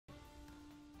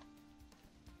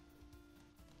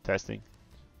Testing.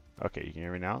 Okay, you can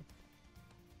hear me now?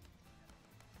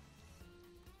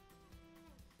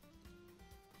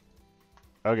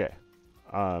 Okay.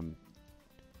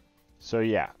 So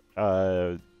yeah,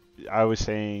 I was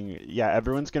saying, yeah,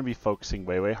 everyone's going to be focusing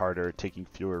way harder, taking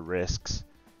fewer risks,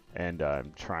 and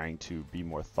trying to be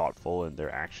more thoughtful in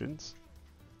their actions.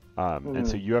 And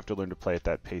so you have to learn to play at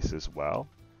that pace as well.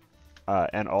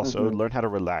 And also learn how to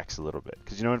relax a little bit.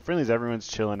 Because, you know, in friendlies, everyone's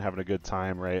chilling, having a good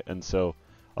time, right? And so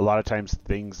a lot of times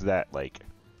things that, like,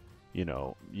 you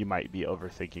know, you might be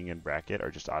overthinking in bracket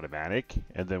are just automatic.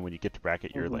 And then when you get to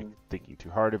bracket, you're, like, thinking too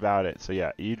hard about it. So,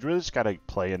 yeah, you really just got to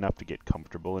play enough to get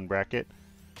comfortable in bracket.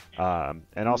 And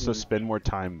also spend more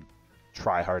time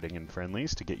try-harding in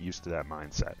friendlies to get used to that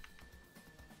mindset.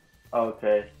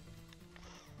 Okay.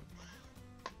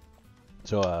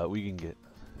 So we can get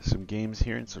some games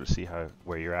here and sort of see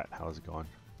where you're at, how's it going.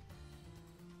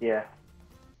 Yeah.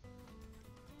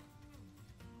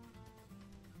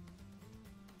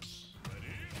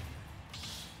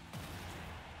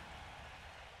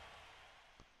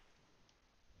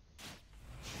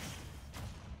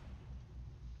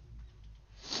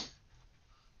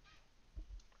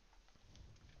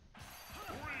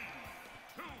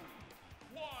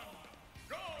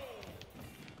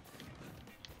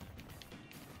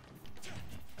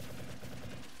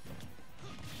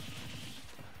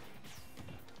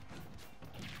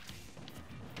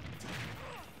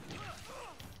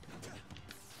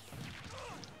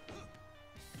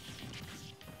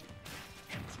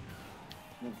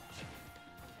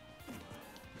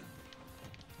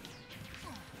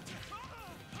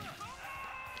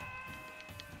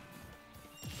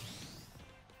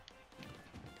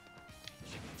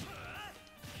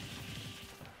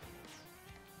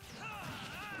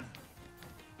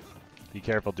 Be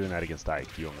careful doing that against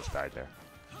Ike. You almost died there.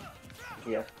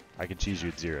 Yeah. I can cheese you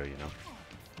at 0, you know.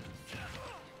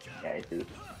 Yeah, I do.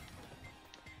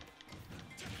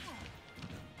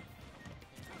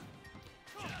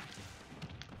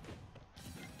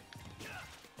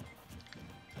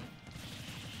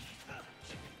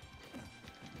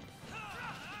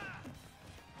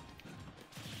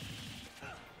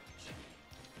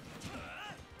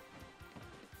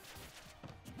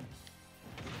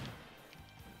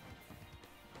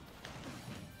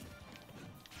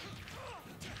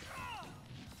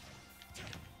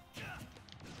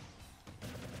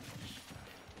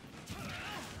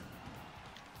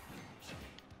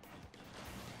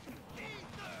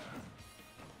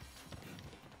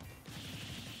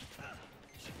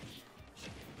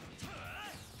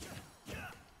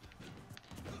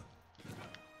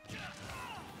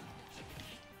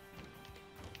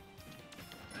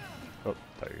 Oh,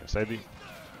 thought you were going to save me.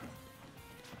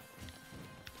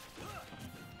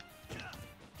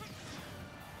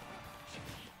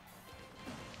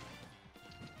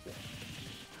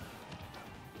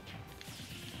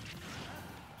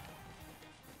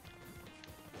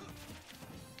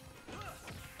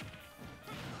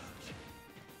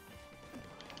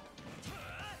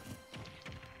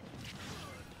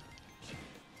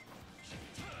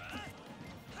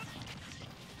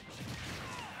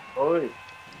 Oi.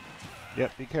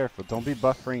 Yep, be careful. Don't be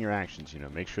buffering your actions, you know.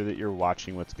 Make sure that you're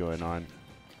watching what's going on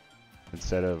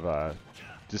instead of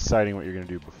deciding what you're going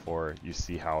to do before you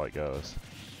see how it goes.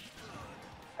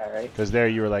 Alright. Because there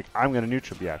you were like, I'm going to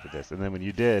neutral be after this. And then when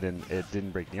you did and it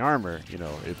didn't break the armor, you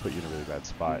know, it put you in a really bad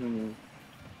spot.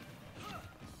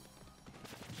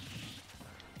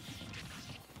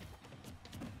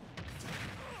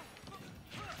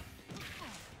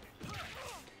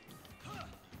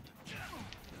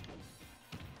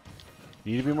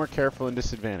 You need to be more careful in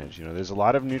disadvantage. You know, there's a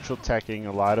lot of neutral teching,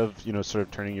 a lot of, you know, sort of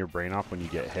turning your brain off when you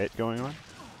get hit going on.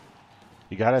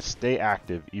 You gotta stay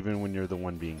active even when you're the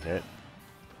one being hit.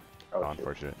 Oh,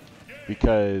 unfortunate.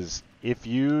 Because if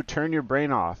you turn your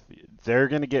brain off, they're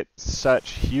gonna get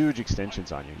such huge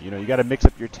extensions on you. You know, you gotta mix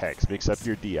up your techs, mix up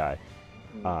your DI,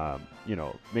 you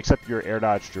know, mix up your air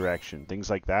dodge direction,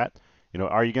 things like that. You know,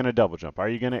 are you gonna double jump? Are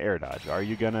you gonna air dodge? Are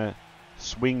you gonna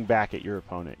swing back at your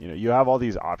opponent? You know, you have all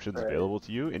these options available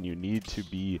to you, and you need to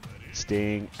be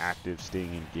staying active,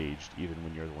 staying engaged, even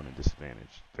when you're the one in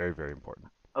disadvantage. Very, very important.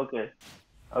 Okay.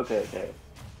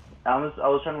 I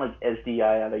was trying to like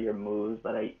SDI out of your moves,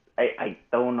 but I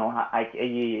don't know how I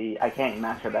can't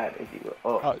master that if you.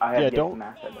 I have to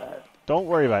master that. Don't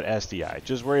worry about SDI.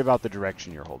 Just worry about the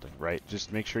direction you're holding, right?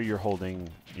 Just make sure you're holding,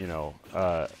 you know,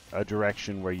 a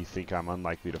direction where you think I'm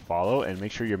unlikely to follow, and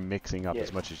make sure you're mixing up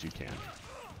as much as you can.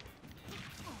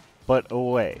 But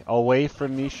away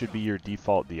from me should be your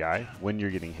default DI when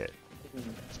you're getting hit.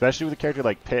 Especially with a character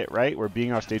like Pit, right? Where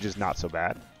being off stage is not so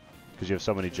bad, because you have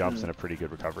so many jumps and a pretty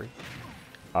good recovery.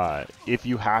 If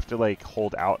you have to like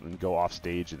hold out and go off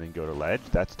stage and then go to ledge,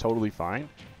 that's totally fine.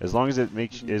 As long as it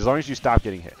makes, as long as you stop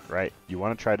getting hit, right? You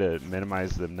want to try to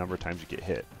minimize the number of times you get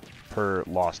hit per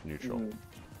lost neutral.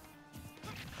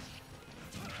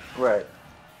 Right.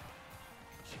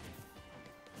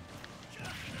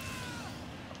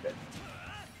 Okay.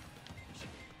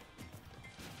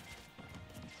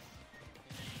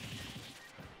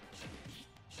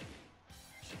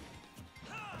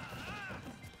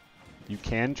 You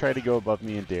can try to go above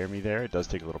me and dare me there. It does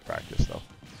take a little practice though.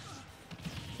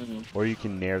 Or you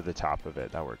can nair the top of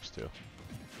it. That works too.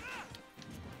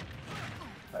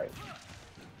 Right.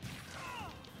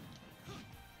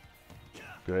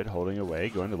 Good. Holding away.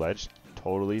 Going to ledge.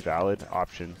 Totally valid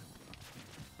option.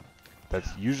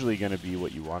 That's usually going to be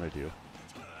what you want to do.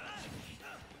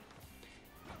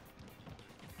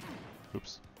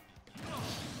 Oops.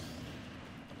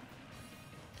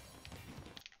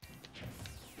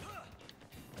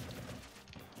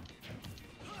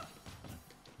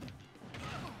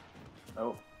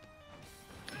 Oh.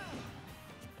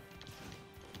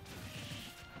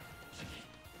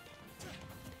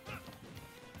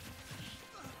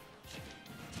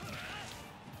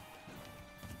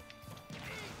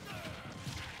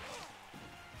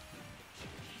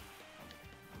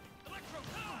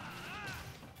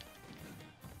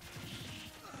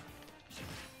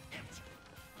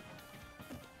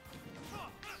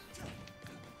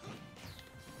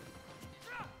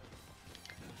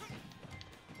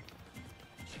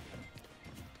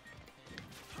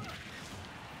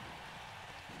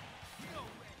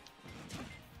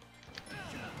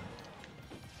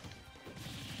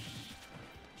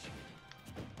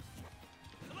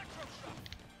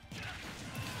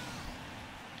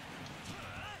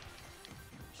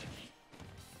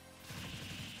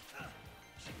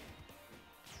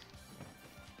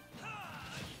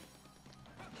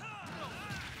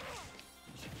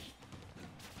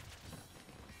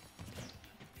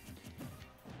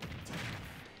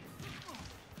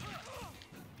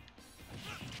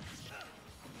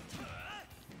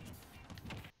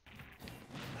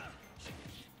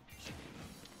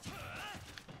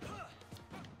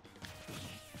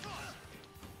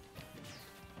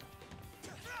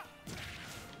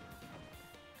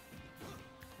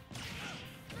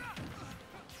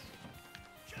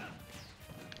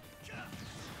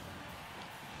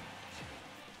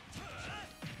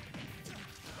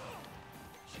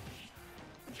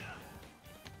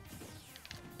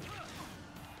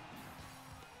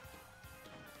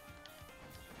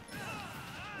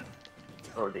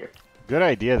 Oh dear. Good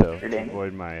idea though, to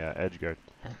avoid my edge guard.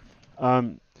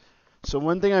 So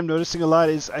one thing I'm noticing a lot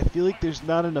is I feel like there's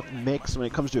not enough mix when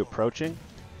it comes to approaching.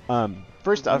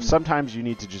 First off, sometimes you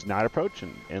need to just not approach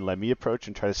and let me approach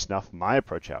and try to snuff my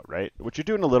approach out, right? Which you're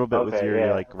doing a little bit with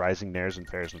your like rising nairs and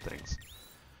fairs and things.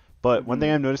 But one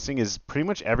thing I'm noticing is pretty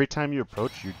much every time you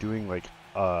approach, you're doing like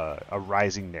a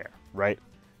rising nair, right?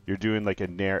 You're doing like a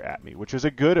nair at me, which is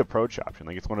a good approach option.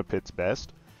 Like it's one of Pitt's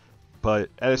best. But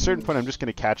at a certain point, I'm just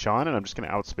going to catch on, and I'm just going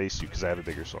to outspace you because I have a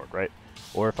bigger sword, right?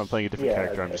 Or if I'm playing a different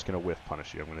character, I'm just going to whiff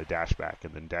punish you. I'm going to dash back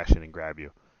and then dash in and grab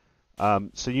you.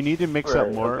 So you need to mix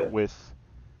up more with,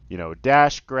 you know,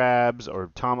 dash grabs or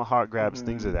tomahawk grabs,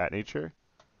 things of that nature.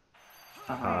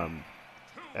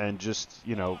 And just,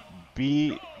 you know,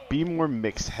 be more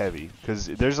mix heavy because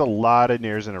there's a lot of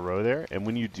nairs in a row there, and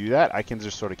when you do that, I can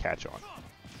just sort of catch on.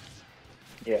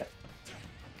 Yeah.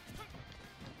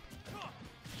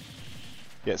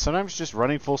 Yeah, sometimes just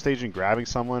running full stage and grabbing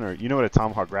someone, or you know what a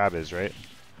tomahawk grab is, right?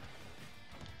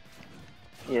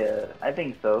 Yeah, I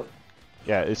think so.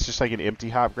 Yeah, it's just like an empty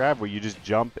hop grab where you just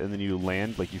jump and then you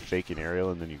land, like you fake an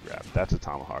aerial and then you grab. That's a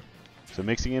tomahawk. So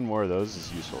mixing in more of those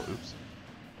is useful. Oops.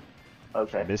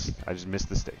 Okay. I just missed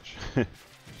the stage.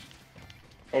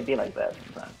 It'd be like that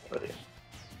sometimes, but yeah.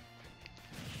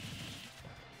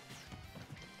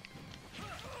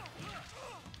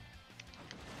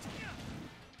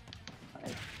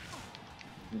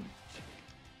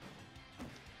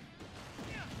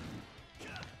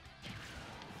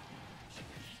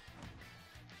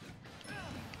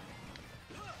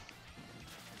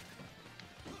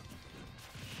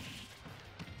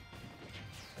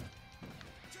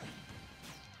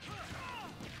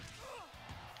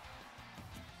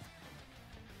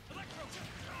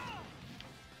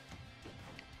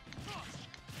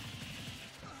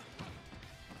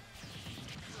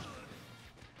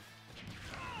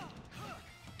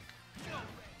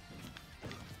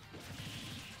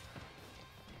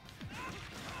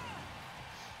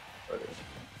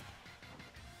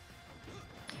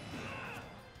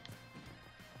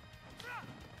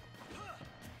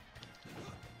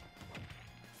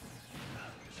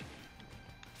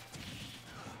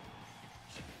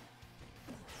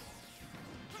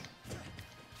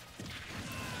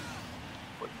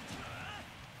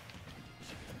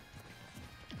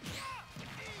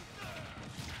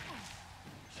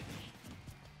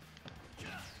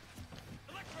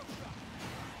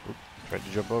 Tried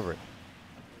to jump over it.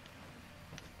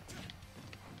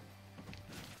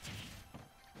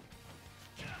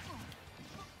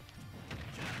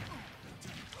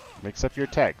 Mix up your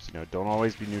techs. You know, don't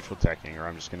always be neutral teching, or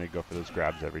I'm just going to go for those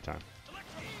grabs every time.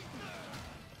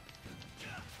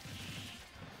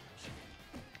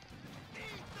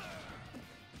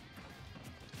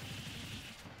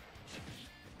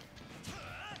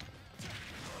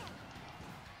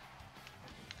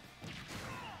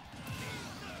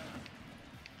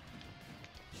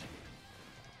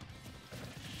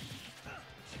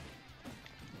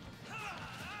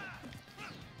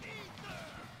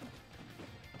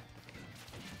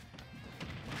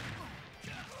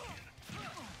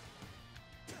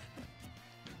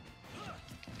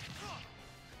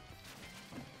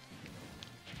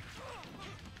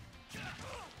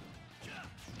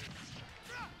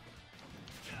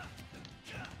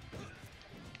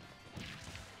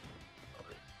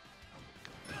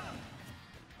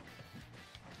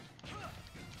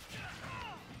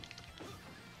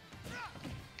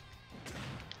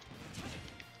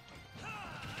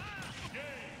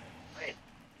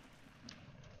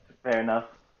 Fair enough.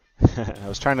 I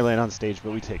was trying to land on stage,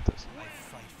 but we take those.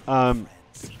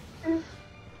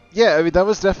 Yeah, I mean, that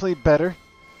was definitely better.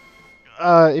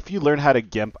 If you learn how to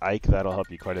Gimp Ike, that'll help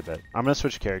you quite a bit. I'm going to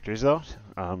switch characters, though,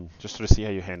 just sort of see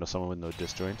how you handle someone with no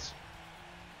disjoints.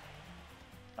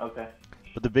 Okay.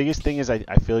 But the biggest thing is I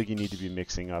feel like you need to be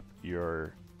mixing up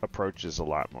your approaches a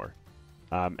lot more.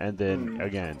 And then,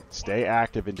 again, stay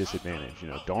active in disadvantage. You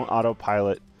know, don't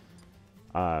autopilot.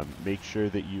 Make sure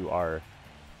that you are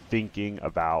thinking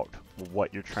about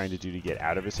what you're trying to do to get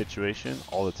out of a situation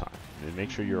all the time. And make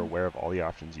sure you're aware of all the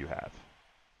options you have.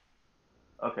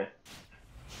 Okay.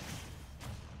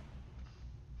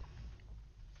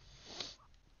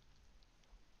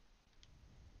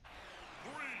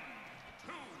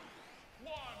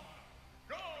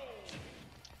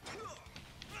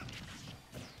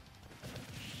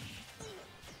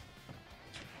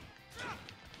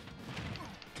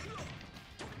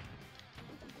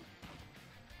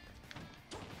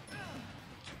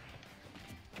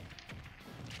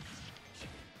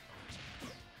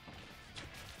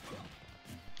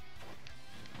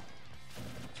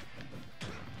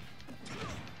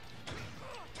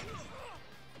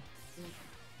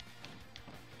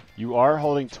 You are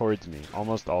holding towards me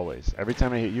almost always. Every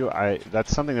time I hit you,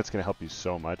 that's something that's going to help you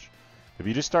so much. If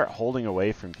you just start holding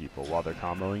away from people while they're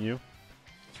comboing you,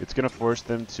 it's going to force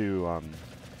them to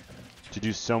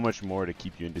do so much more to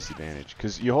keep you in disadvantage.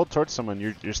 Because you hold towards someone,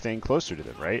 you're staying closer to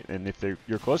them, right? And if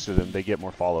you're closer to them, they get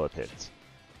more follow-up hits.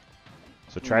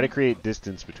 So try to create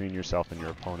distance between yourself and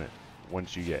your opponent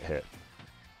once you get hit.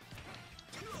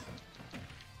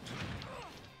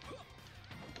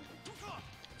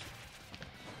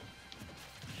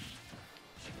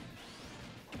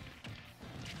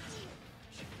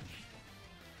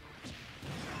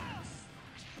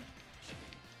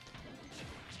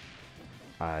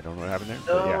 I don't know what happened there,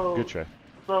 but yeah, good try.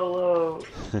 Solo.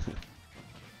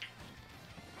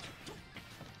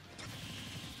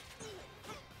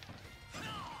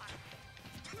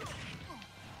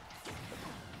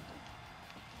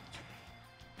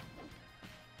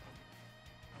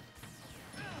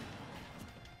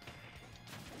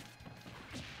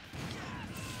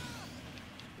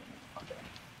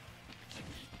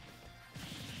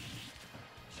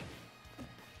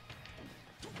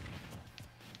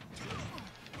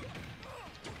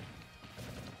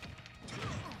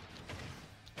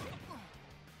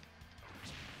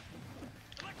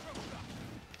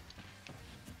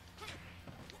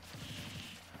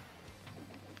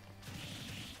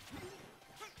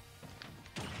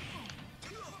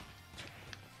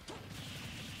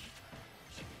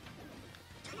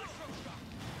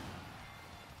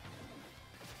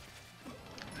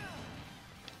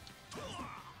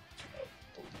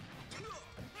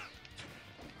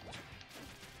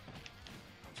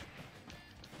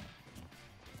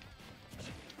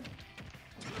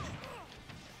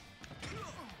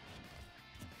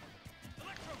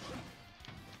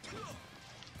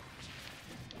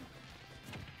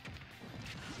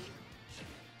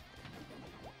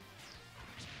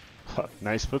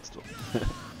 Nice footstool.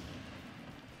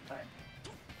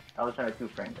 I was trying to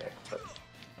 2-frame there, but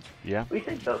yeah. We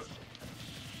take those.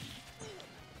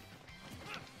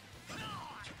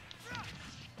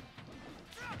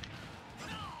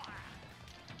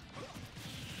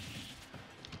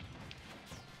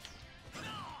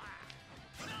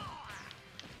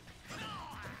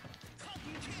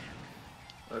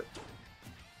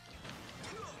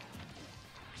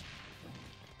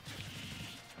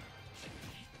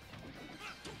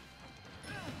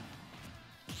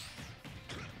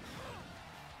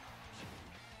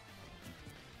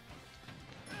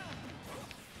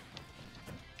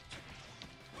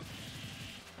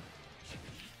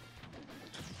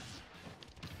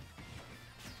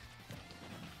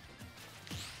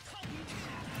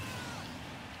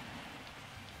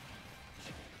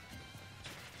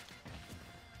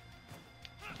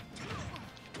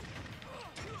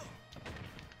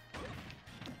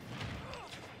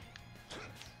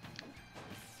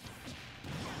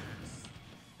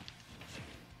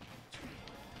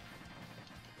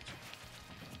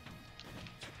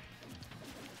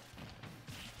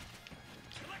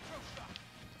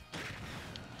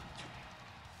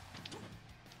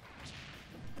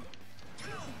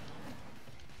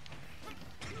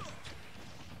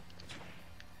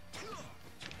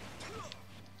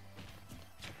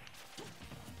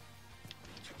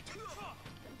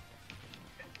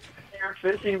 you're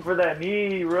fishing for that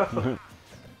knee, bro.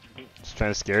 Just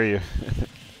trying to scare you.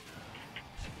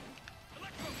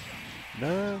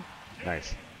 No.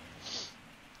 Nice.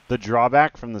 The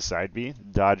drawback from the side B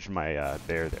dodged my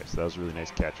bear there, so that was a really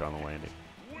nice catch on the landing.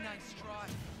 Nice try.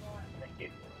 Thank you.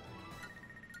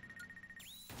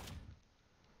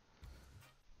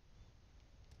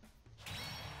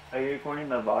 Are you recording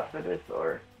the Vospidus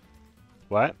or?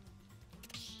 What?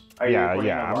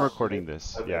 Yeah, I'm recording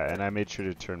this. Okay. Yeah, and I made sure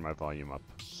to turn my volume up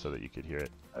so that you could hear it.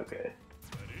 Okay.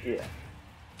 Yeah.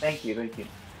 Thank you, thank you.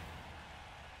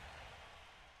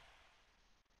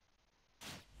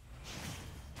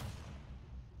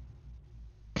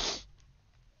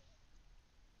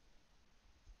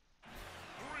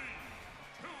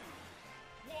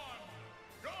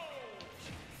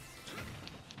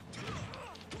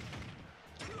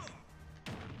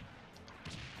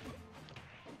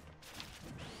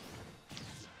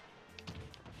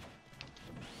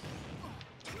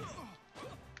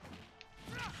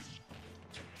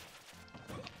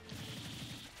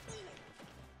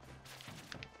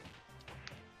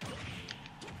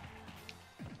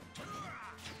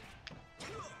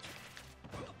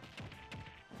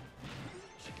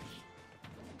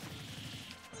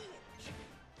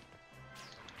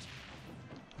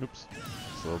 Oops,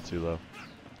 it's a little too low.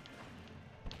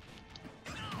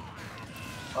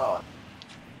 Oh,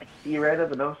 I see right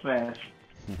up a no smash.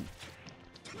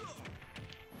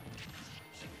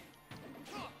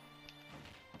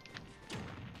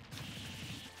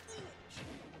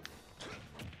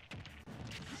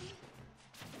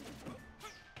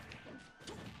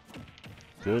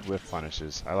 Good whiff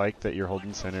punishes. I like that you're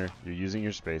holding center, you're using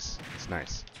your space. It's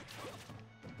nice.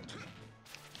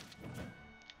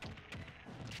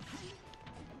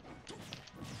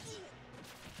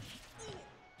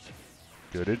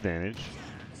 Good advantage.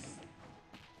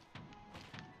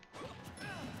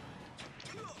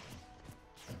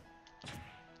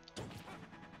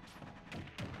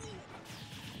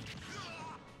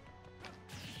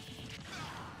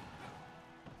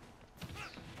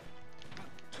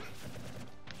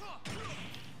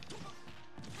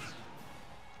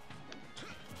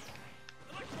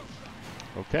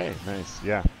 Okay, nice.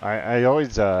 Yeah, I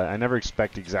always, I never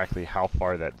expect exactly how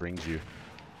far that brings you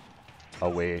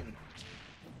away.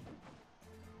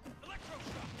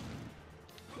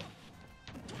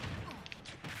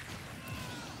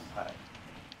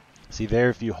 See there,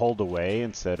 if you hold away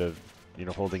instead of, you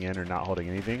know, holding in or not holding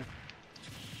anything,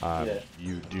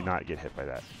 you do not get hit by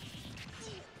that.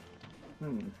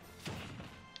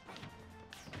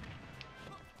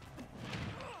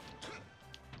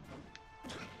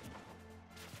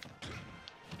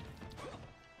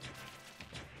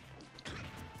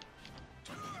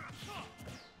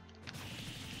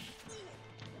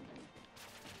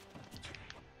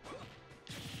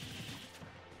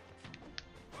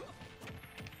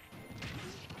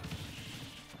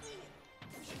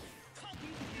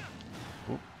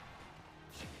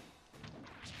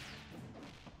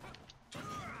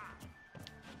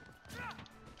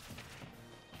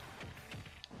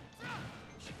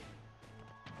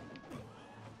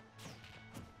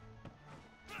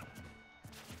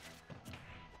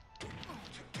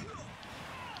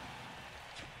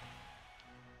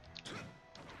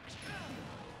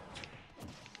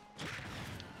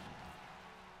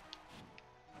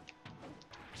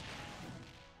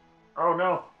 Oh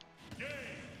no!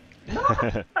 No!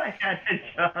 I had to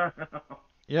jump.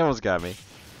 You almost got me.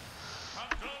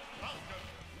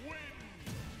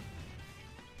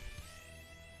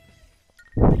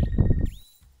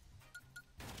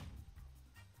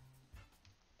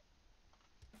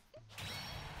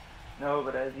 No,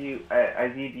 but as you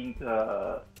think,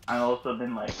 I've also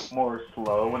been like more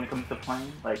slow when it comes to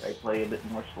playing. Like I play a bit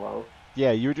more slow.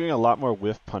 Yeah, you were doing a lot more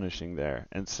whiff punishing there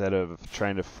instead of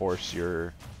trying to force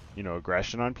your, you know,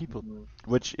 aggression on people,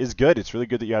 which is good. It's really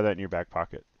good that you have that in your back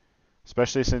pocket,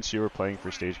 especially since you were playing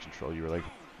for stage control. You were like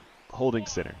holding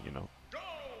center, you know.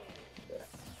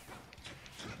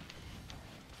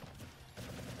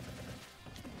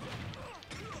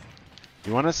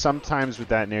 You want to sometimes with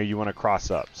that nair, you want to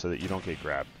cross up so that you don't get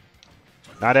grabbed.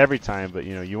 Not every time, but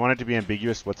you know, you want it to be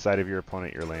ambiguous what side of your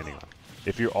opponent you're landing on.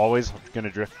 If you're always going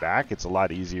to drift back, it's a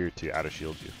lot easier to out of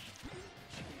shield you.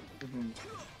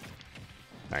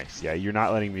 Nice. Yeah, you're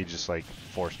not letting me just like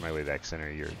force my way back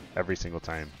center. You're every single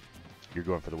time you're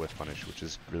going for the whiff punish, which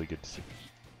is really good to see.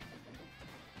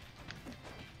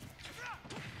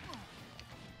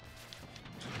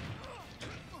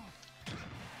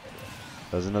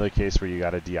 That was another case where you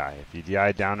got a DI. If you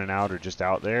DI down and out or just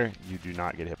out there, you do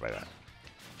not get hit by that.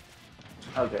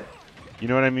 Okay. You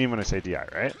know what I mean when I say DI,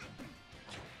 right?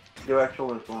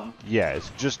 Directional is one. Yeah,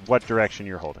 it's just what direction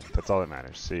you're holding. That's all that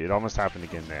matters. See, it almost happened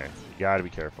again there. You gotta be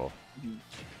careful. Mm-hmm.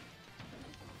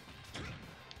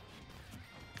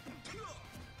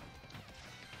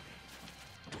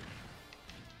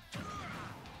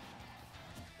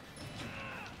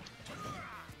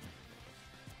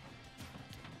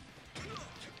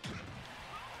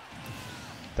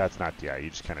 That's not DI. You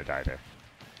just kind of die there.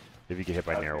 If you get hit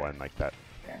by narrow one like that.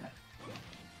 Fair enough.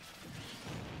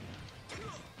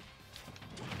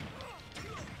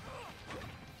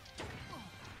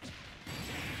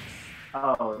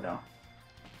 Oh no.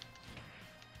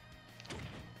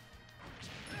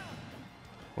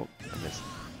 Oh, I missed.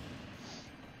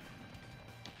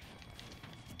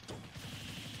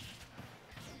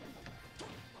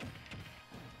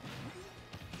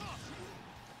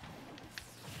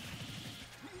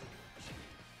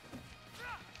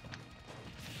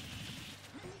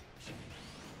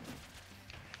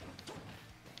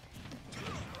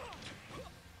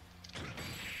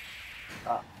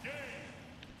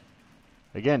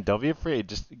 Again, don't be afraid.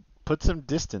 Just put some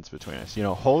distance between us. You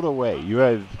know, hold away. You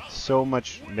have so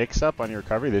much mix-up on your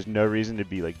recovery. There's no reason to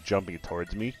be like jumping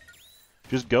towards me.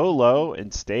 Just go low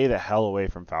and stay the hell away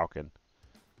from Falcon.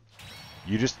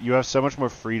 You have so much more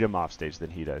freedom off stage than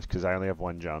he does, because I only have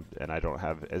one jump and I don't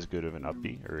have as good of an up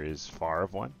B or as far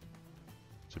of one.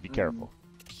 So be careful.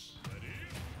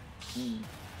 Mm.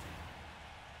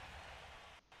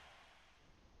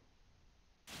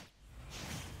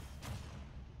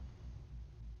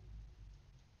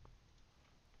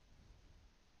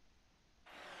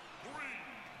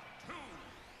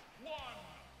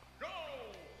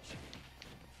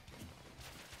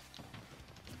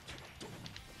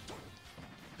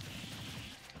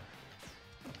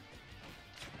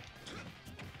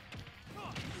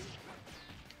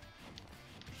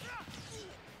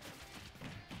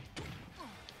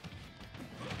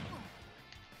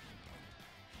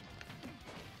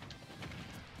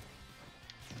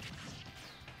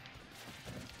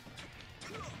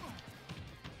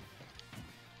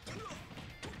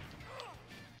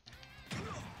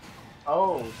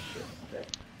 Oh shit. Okay.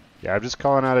 Yeah, I'm just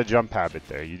calling out a jump habit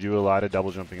there. You do a lot of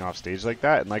double jumping off stage like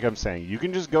that, and like I'm saying, you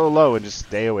can just go low and just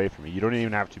stay away from me. You don't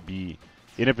even have to be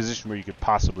in a position where you could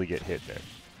possibly get hit there.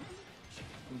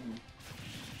 Mm-hmm.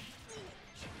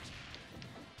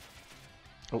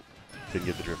 Oh, didn't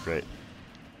get the drift right.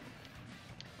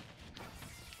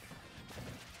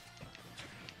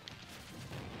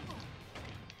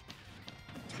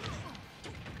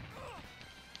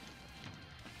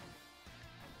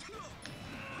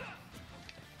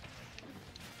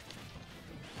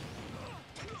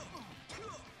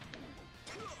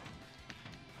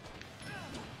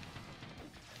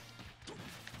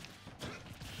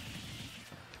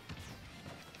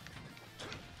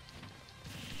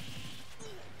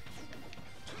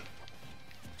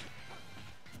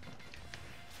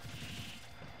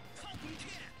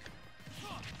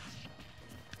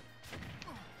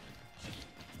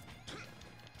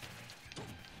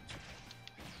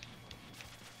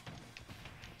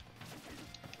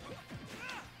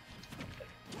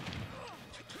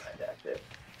 That's it.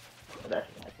 That's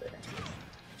right there.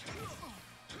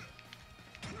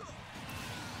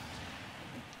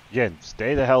 Again,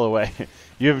 stay the hell away.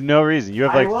 You have no reason. You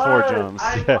have like 4 jumps.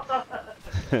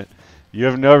 You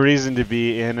have no reason to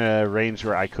be in a range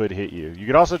where I could hit you. You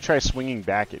could also try swinging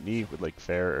back at me with like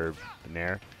fair or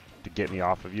nair to get me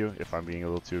off of you if I'm being a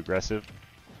little too aggressive.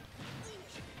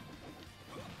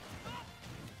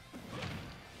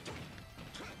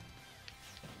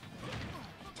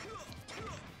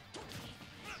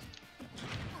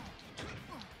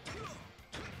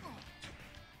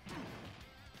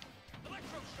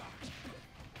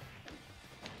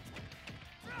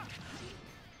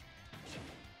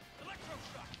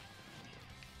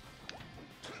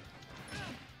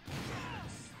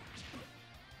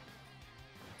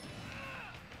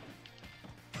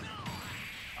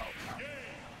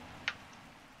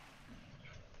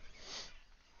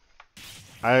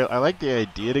 I like the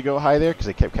idea to go high there because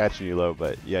I kept catching you low,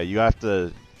 but yeah, you have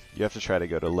to try to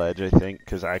go to ledge, I think,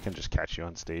 because I can just catch you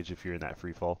on stage if you're in that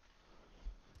free fall.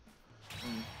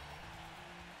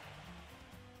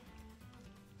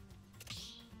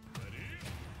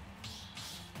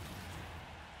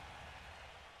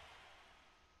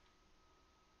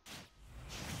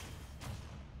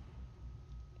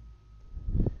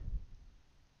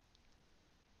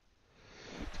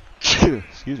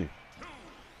 Excuse me.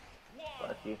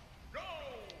 Bless you.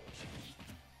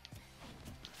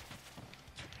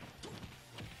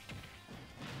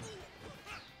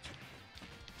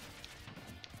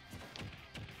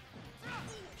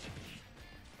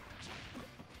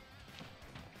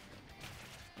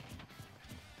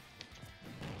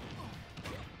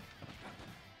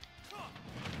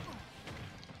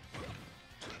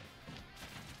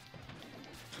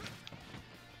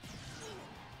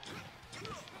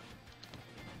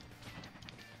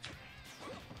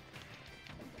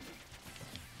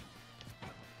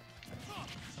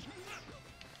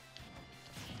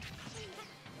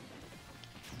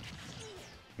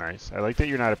 Nice. I like that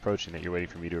you're not approaching it. You're waiting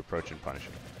for me to approach and punish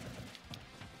him.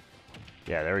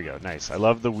 Yeah, there we go. Nice. I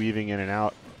love the weaving in and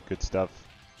out. Good stuff.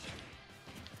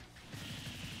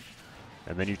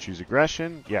 And then you choose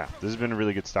aggression. Yeah, this has been a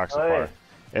really good stock so far.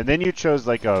 And then you chose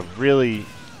like a really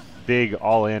big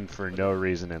all-in for no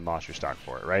reason and lost your stock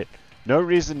for it, right? No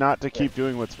reason not to keep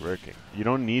doing what's working. You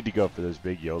don't need to go for those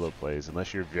big YOLO plays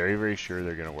unless you're very, very sure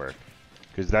they're going to work.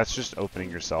 Because that's just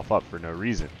opening yourself up for no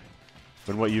reason.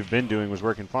 When what you've been doing was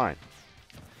working fine.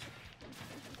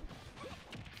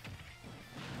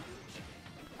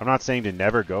 I'm not saying to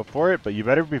never go for it, but you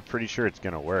better be pretty sure it's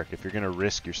going to work if you're going to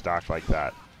risk your stock like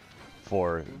that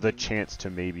for the chance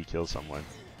to maybe kill someone.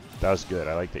 That was good.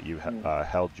 I like that you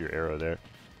held your arrow there.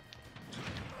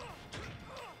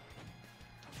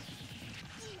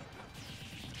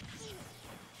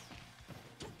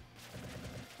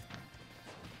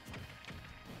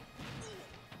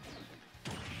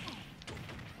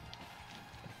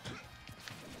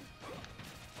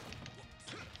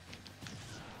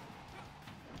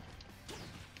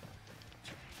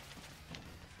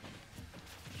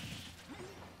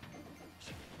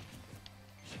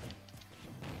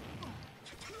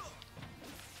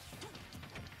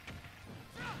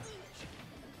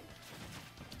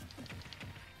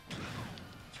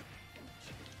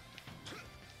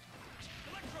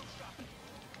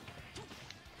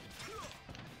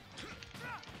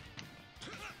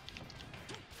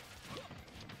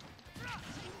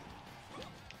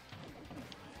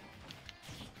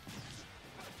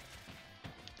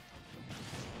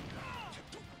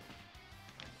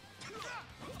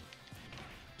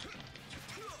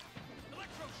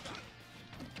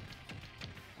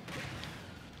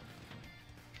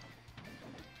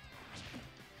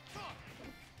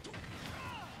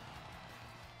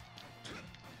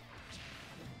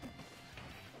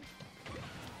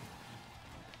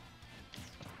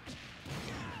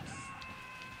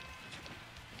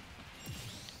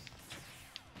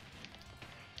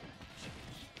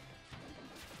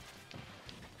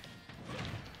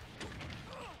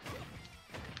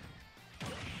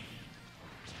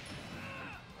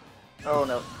 Oh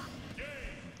no.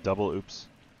 Double oops.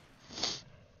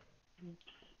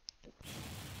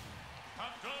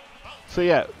 So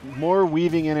yeah, more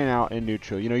weaving in and out in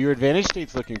neutral. You know, your advantage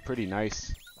state's looking pretty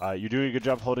nice. You're doing a good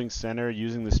job holding center,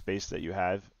 using the space that you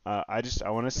have. I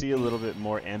want to see a little bit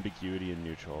more ambiguity in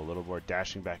neutral, a little more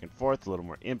dashing back and forth, a little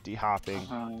more empty hopping.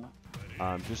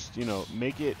 Just, you know,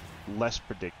 make it less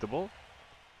predictable.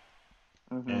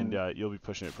 And you'll be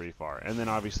pushing it pretty far. And then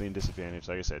obviously in disadvantage,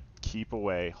 like I said, keep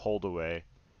away, hold away.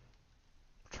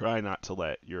 Try not to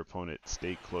let your opponent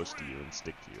stay close to you and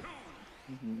stick to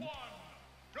you.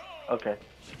 Okay.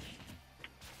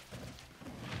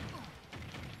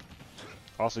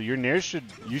 Also, your nairs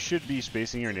you should be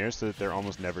spacing your nairs so that they're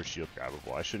almost never shield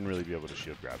grabbable. I shouldn't really be able to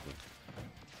shield grab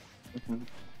them.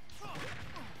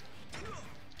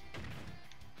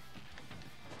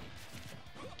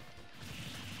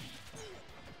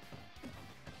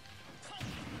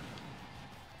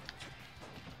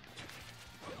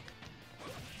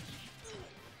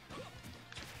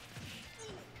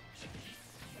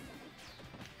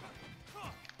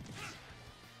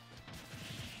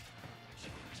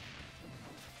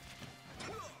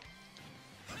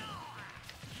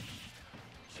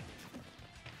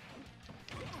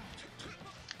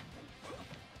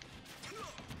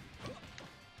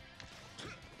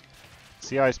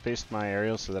 See how I spaced my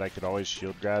aerial so that I could always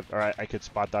shield grab, or I could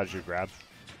spot dodge your grab?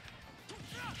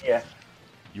 Yeah.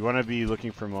 You want to be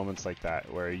looking for moments like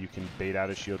that where you can bait out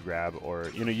a shield grab, or,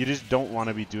 you know, you just don't want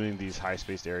to be doing these high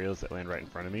spaced aerials that land right in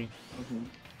front of me.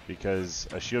 Because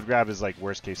a shield grab is like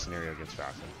worst case scenario against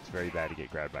Falcon. It's very bad to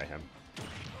get grabbed by him.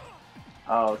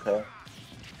 Oh, okay. And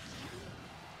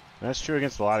that's true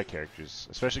against a lot of characters,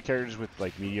 especially characters with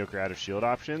like mediocre out of shield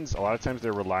options. A lot of times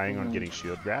they're relying on getting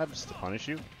shield grabs to punish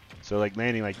you. So like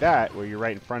landing like that, where you're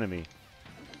right in front of me,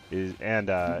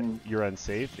 you're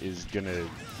unsafe, is gonna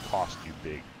cost you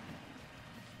big.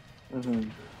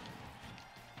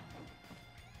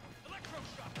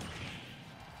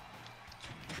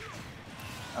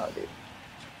 Oh, dude.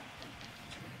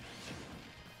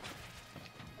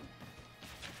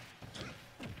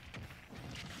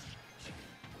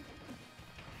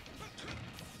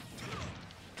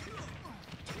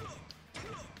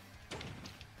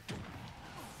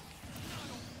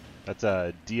 That's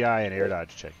a DI and air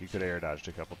dodge check. You could have air dodged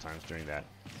a couple times during that.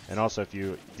 And also if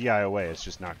you DI away, it's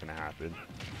just not going to happen.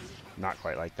 Not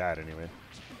quite like that anyway.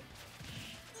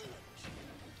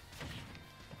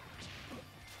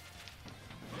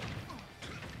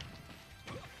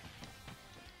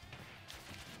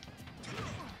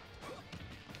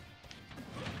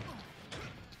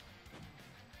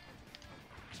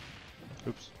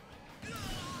 Oops.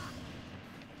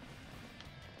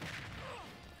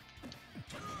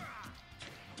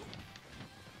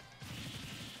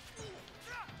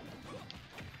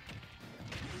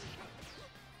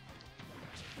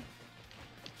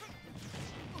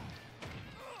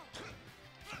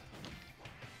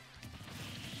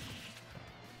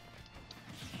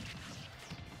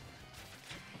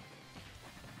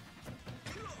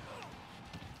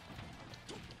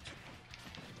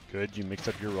 Good, you mixed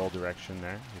up your roll direction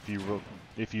there.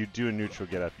 If you do a neutral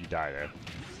get up, you die there.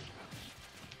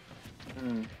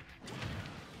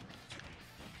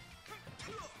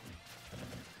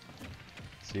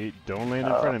 See, don't land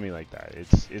in front of me like that.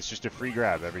 It's just a free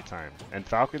grab every time. And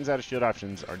Falcons out of shield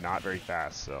options are not very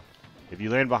fast, so if you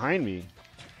land behind me,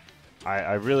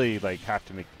 I really like have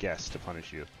to make a guess to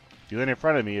punish you. If you land in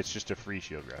front of me, it's just a free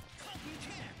shield grab.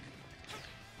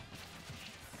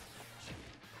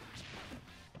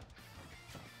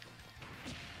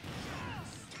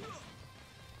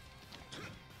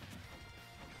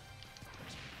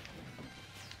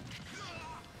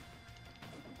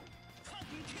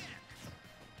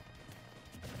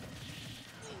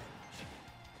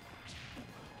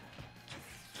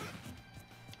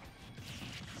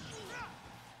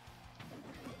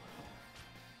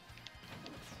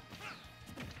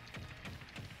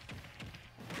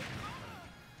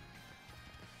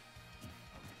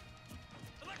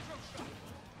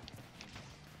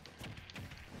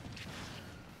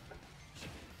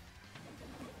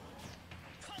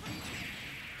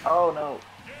 Oh no.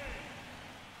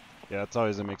 Yeah, that's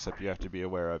always a mix-up you have to be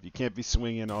aware of. You can't be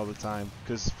swinging all the time,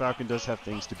 because Falcon does have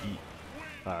things to beat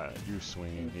you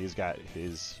swinging. He's got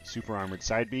his super armored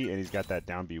side B, and he's got that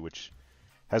down B, which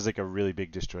has like a really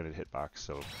big disjointed hitbox.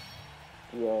 So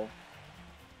yeah,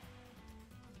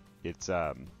 it's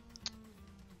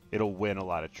it'll win a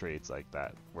lot of trades like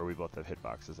that, where we both have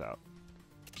hitboxes out.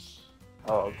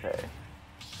 Oh, okay.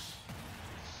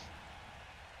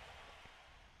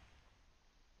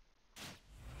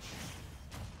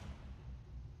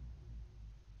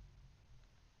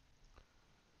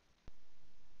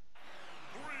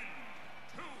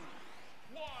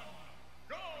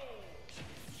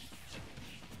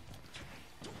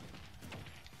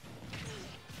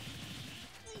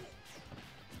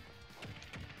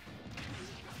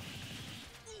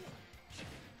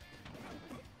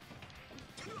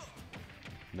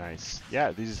 Nice.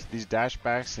 Yeah, these dash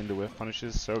backs into whiff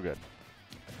punishes, so good.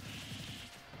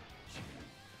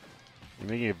 You're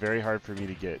making it very hard for me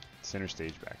to get center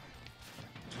stage back.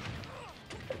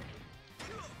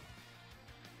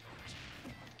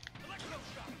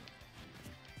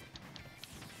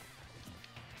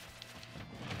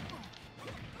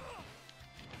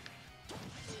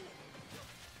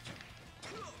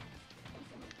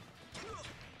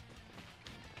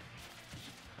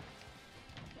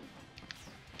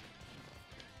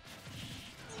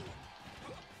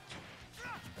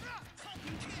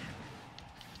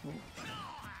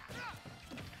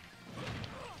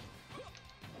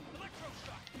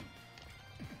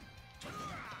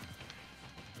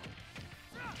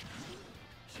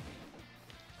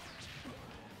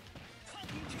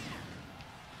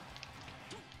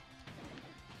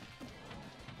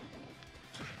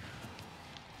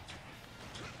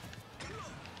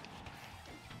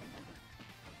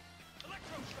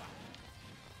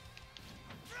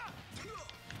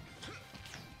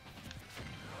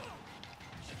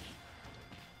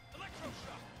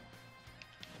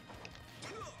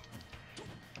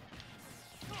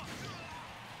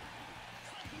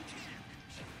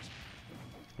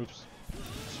 Oops.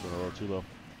 Just went a little too low.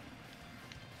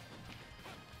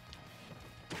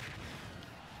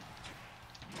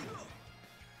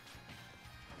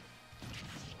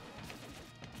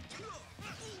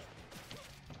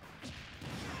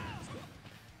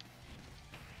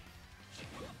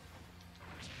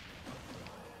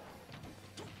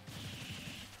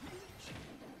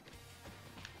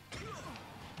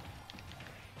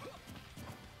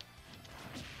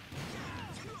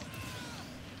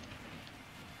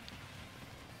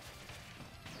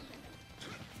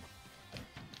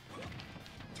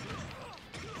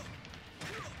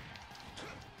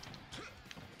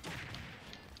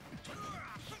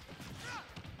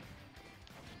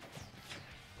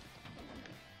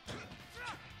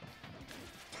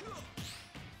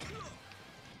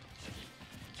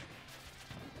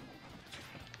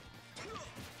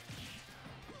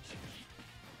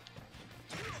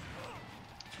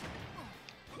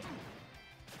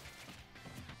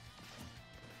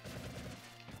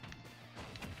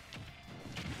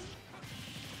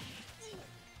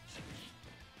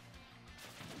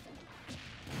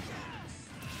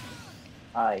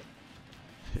 Hi.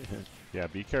 Yeah,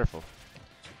 be careful.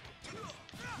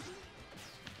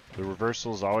 The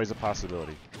reversal is always a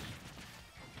possibility.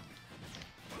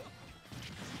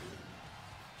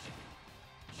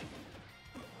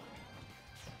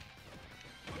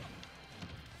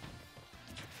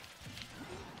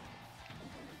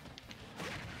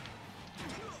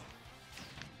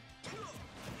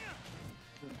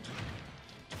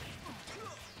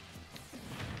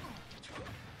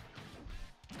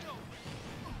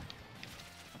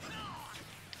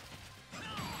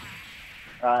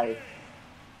 Right.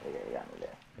 Yeah, got me there.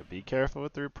 But be careful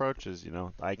with the approaches, you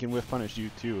know. I can whiff punish you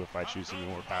too if I choose to be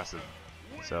more passive.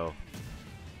 So,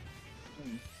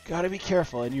 gotta be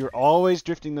careful, and you're always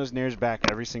drifting those nairs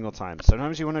back every single time.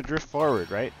 Sometimes you want to drift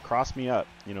forward, right? Cross me up,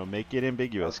 you know, make it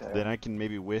ambiguous. Okay. Then I can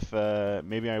maybe whiff,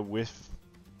 maybe I whiff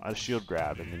a shield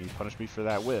grab, and then you punish me for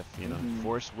that whiff, you know.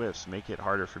 Force whiffs, make it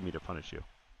harder for me to punish you.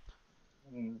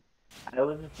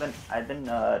 I've been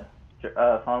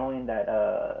following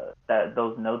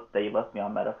those notes that you left me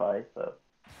on Metafy, so.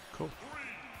 Cool.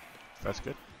 That's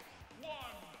good.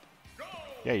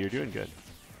 Yeah, you're doing good.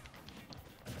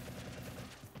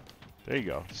 There you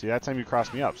go. See, that time you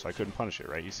crossed me up, so I couldn't punish it,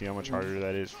 right? You see how much harder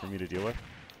that is for me to deal with?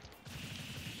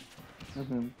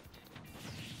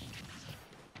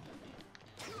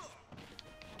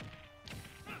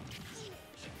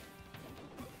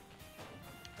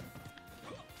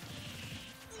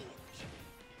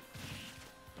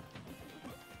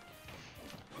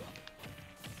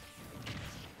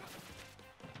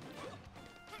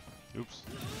 Oops.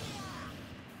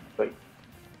 Wait.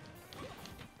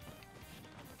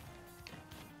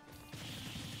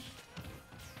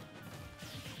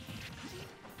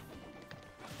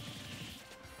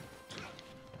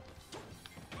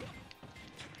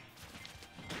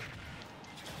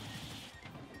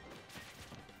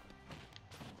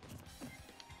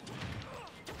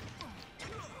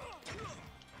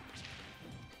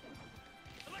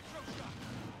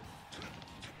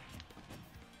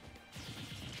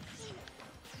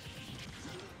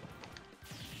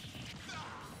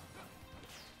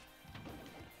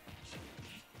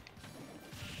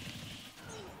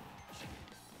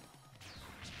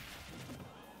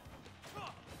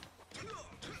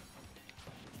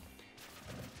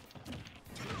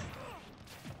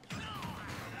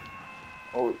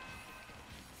 Oh.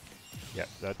 Yeah,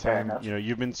 that time, you know,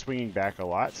 you've been swinging back a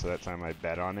lot, so that time I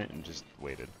bet on it and just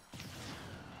waited.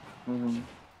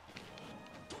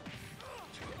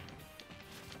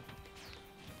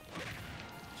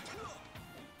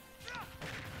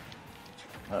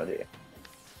 Oh dear.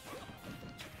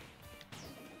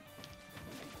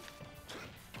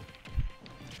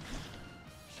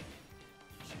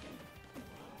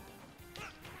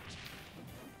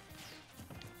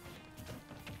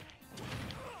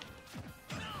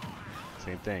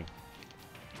 Same thing.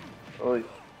 Oh.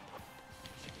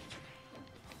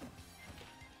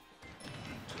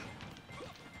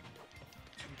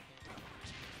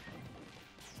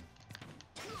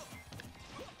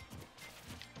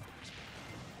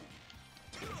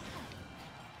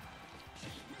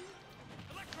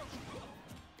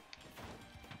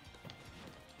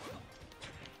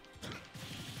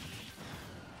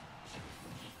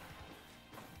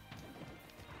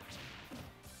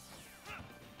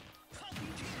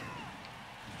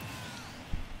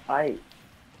 Hi.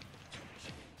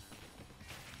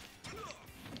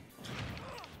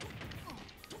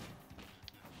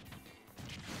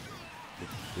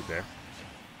 Good there.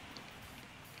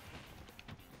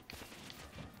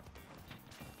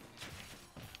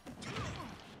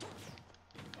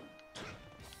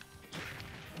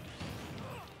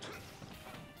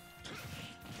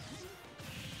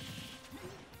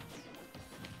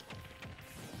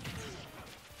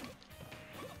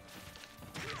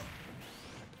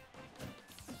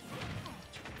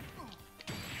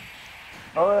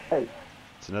 Alright.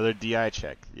 It's another DI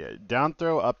check. Yeah, down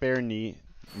throw, up air, knee,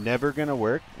 never gonna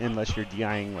work unless you're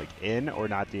DIing like in or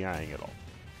not DIing at all.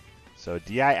 So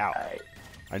DI out. Right.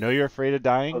 I know you're afraid of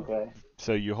dying, Okay.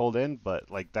 so you hold in, but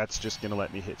like that's just gonna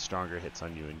let me hit stronger hits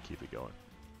on you and keep it going.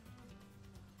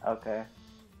 Okay.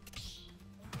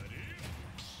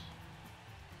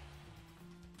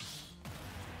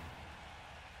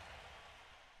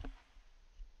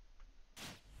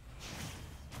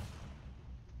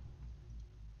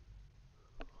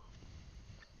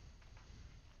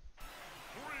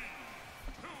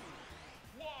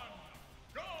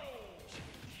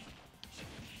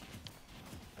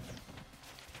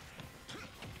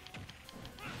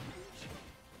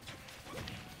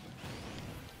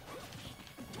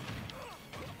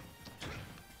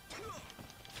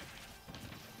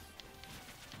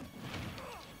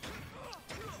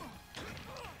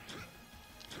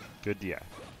 Good DI.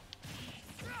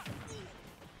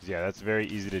 Yeah, that's very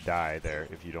easy to die there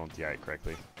if you don't DI it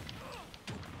correctly.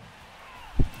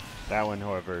 That one,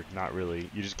 however, not really.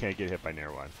 You just can't get hit by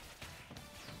Nair 1.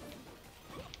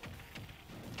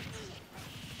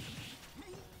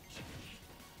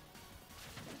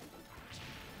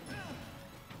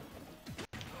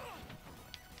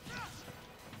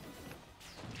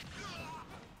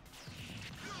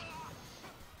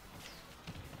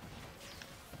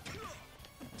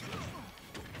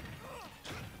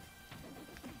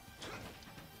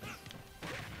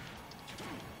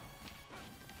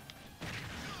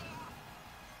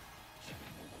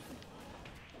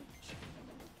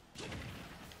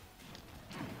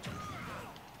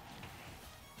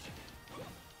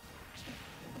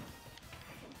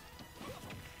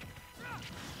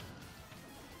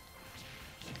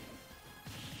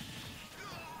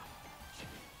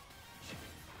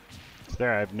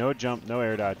 There, I have no jump, no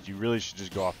air dodge. You really should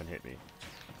just go off and hit me.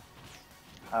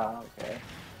 Oh, okay.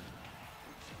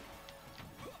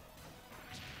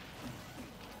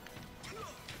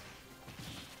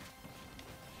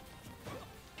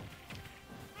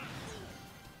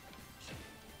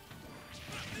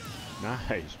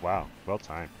 Nice, wow, well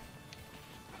timed.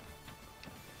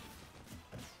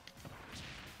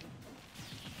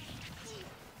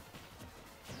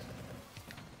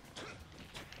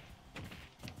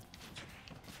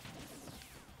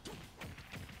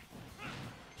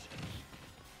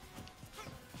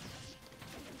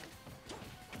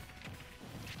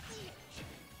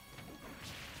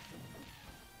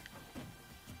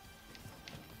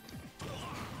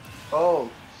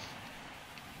 Oh.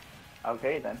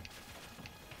 Okay then.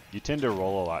 You tend to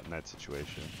roll a lot in that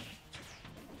situation.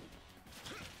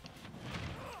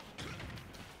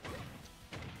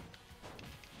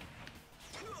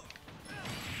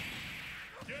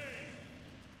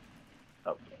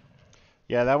 Okay.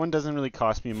 Yeah, that one doesn't really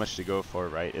cost me much to go for,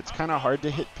 right? It's kind of hard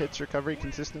to hit Pit's recovery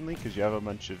consistently because you have a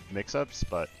bunch of mix-ups,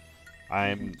 but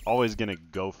I'm always going to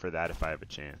go for that if I have a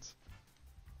chance.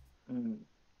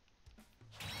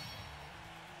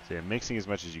 So yeah, mixing as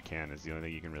much as you can is the only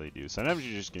thing you can really do. Sometimes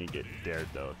you're just going to get dared,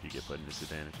 though, if you get put in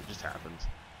disadvantage. It just happens.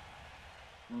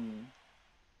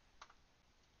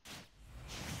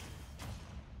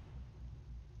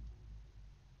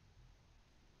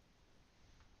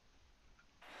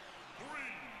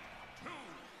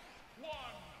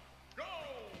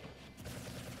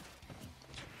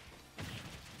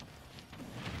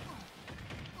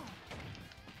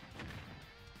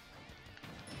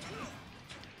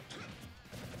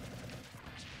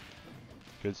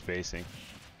 Good spacing.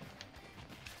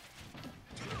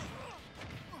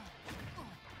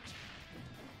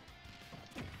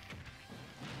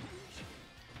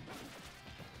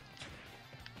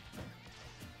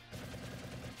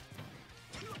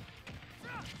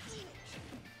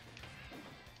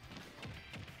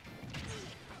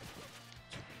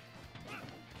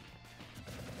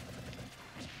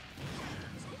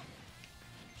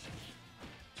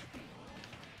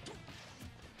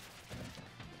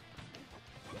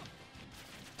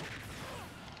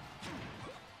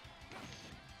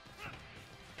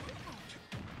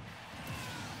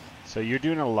 So you're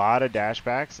doing a lot of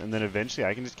dashbacks, and then eventually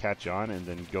I can just catch on and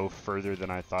then go further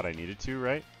than I thought I needed to,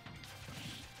 right?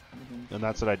 And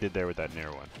that's what I did there with that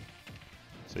Nair one.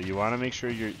 So you want to make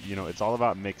sure it's all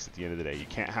about mix at the end of the day. You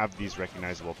can't have these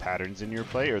recognizable patterns in your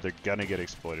play or they're going to get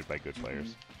exploited by good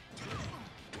players.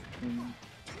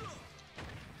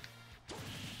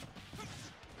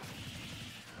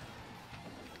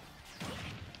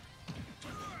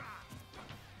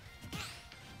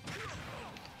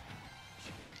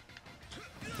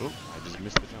 Oh, I just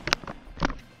missed the jump.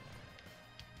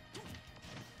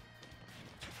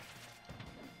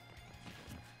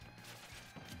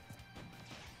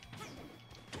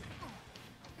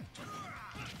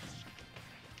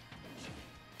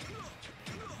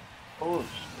 Oh,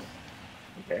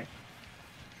 okay.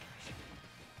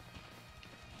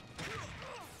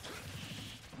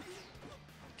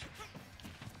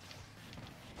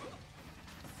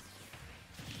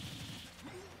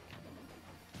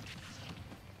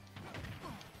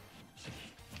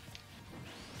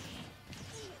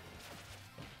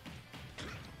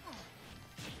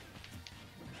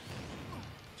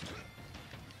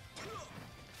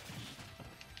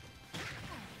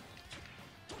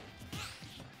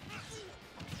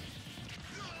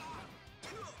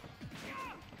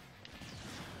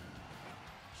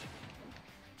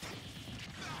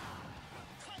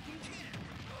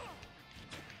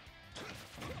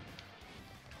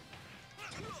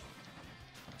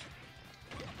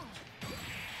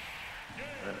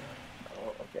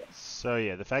 So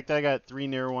yeah, the fact that I got 3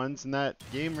 near ones in that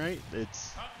game, right?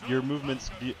 It's your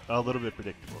movements a little bit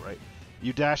predictable, right?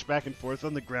 You dash back and forth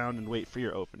on the ground and wait for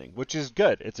your opening, which is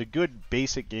good. It's a good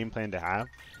basic game plan to have,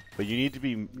 but you need to be,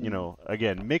 you know,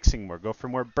 again, mixing more. Go for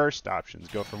more burst options.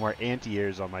 Go for more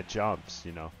anti-airs on my jumps,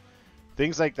 you know.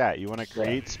 Things like that. You want to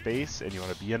create space and you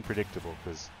want to be unpredictable,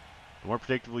 because the more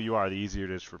predictable you are, the easier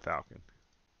it is for Falcon.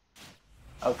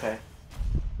 Okay.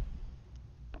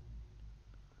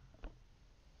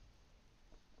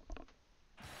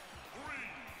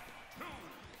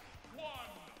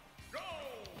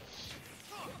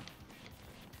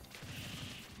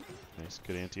 Nice,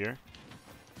 good anti-air.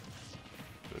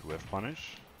 Good whiff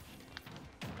punish.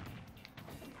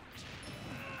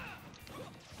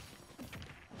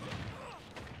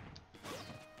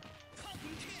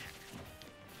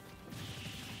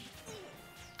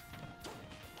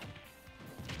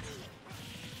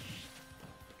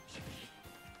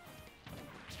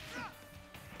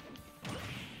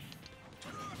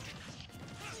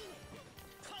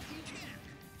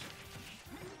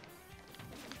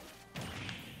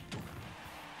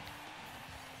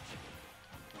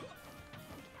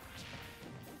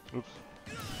 Oops.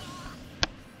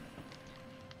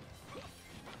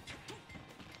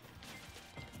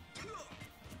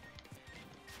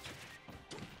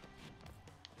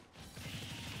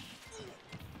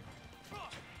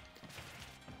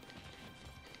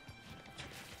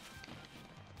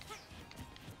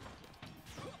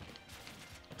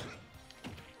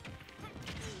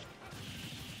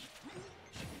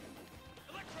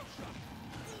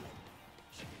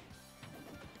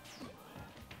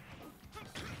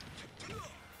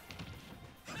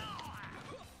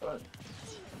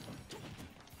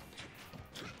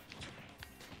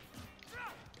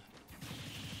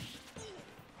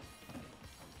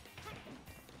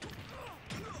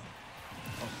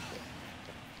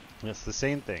 It's the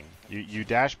same thing. You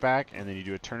dash back and then you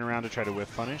do a turnaround to try to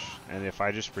whiff punish, and if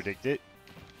I just predict it,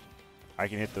 I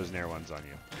can hit those nair ones on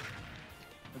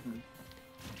you.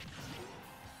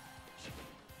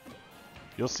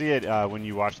 You'll see it when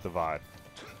you watch the VOD.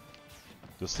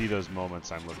 You'll see those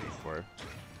moments I'm looking for.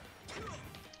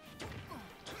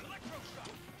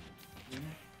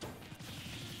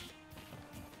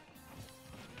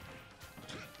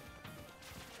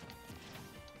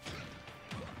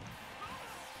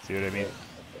 See what I mean?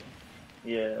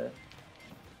 Yeah.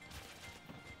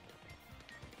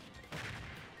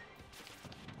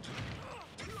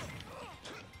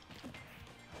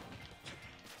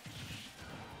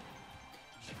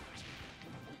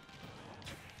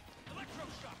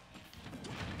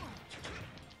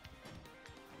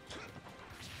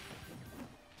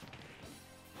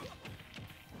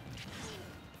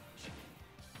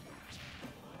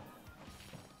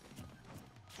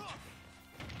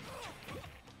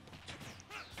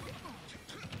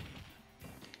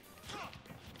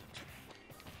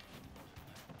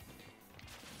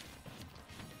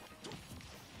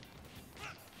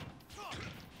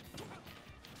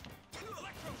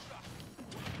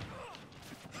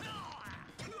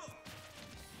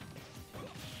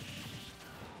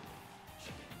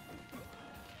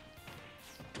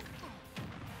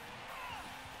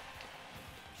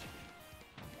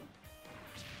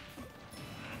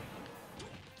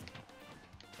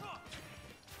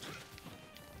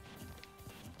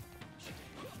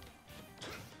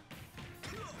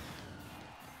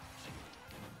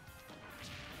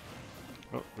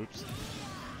 Oh, oops.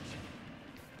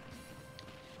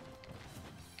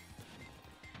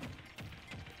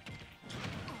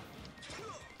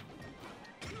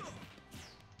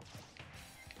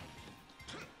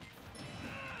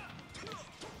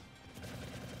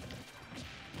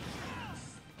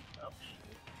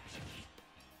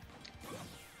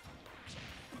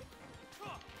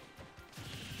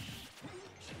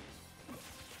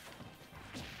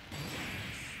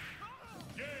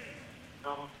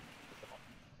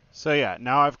 So yeah,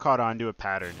 now I've caught on to a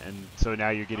pattern, and so now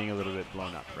you're getting a little bit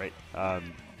blown up, right?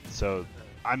 So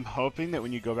I'm hoping that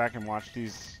when you go back and watch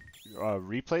these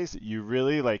replays, you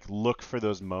really like look for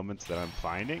those moments that I'm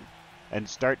finding, and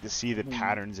start to see the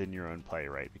patterns in your own play,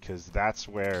 right? Because that's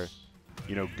where,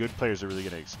 you know, good players are really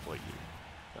going to exploit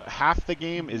you. Half the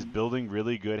game is building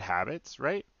really good habits,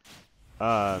 right?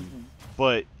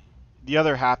 But the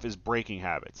other half is breaking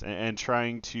habits and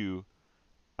trying to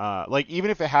like,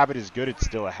 even if a habit is good, it's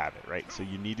still a habit, right? So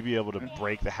you need to be able to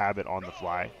break the habit on the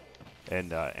fly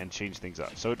and change things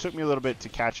up. So it took me a little bit to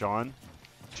catch on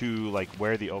to like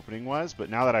where the opening was,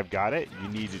 but now that I've got it, you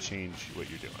need to change what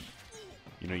you're doing.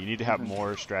 You know, you need to have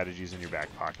more strategies in your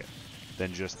back pocket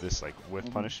than just this like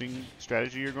whiff punishing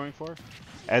strategy you're going for.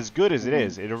 As good as it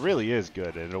is, it really is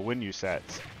good, and it'll win you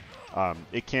sets.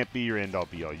 It can't be your end-all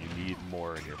be-all. You need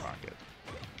more in your pocket.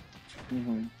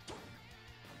 Mm-hmm.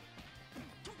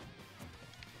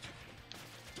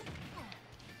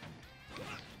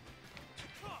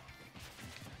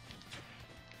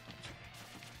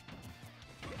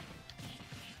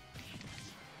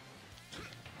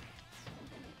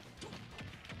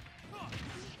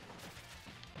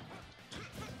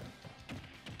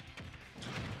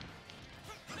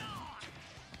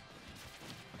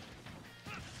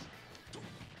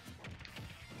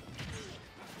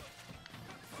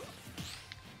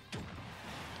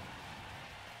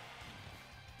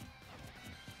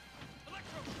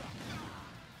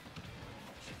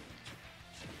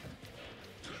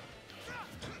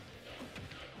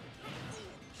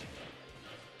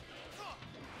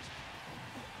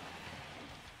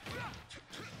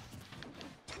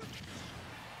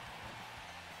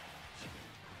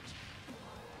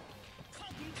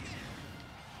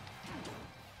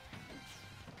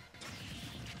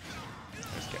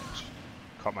 Nice catch.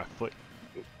 Caught my foot.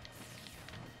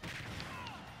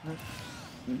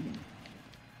 Mm-hmm.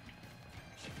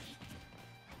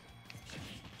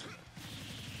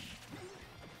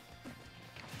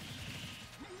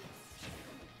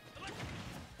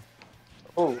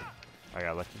 Oh. I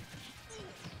got lucky.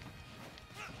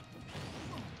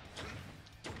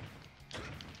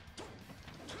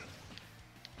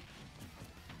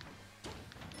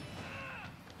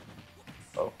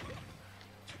 Oh.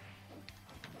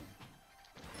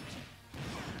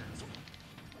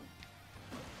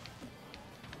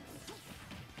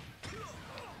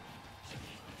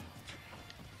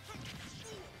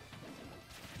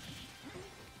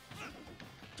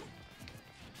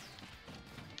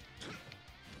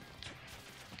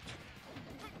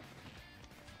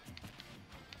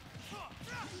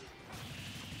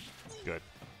 Good.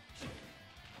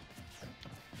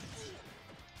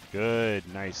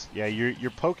 Good, nice. Yeah, you're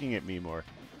poking at me more.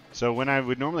 So when I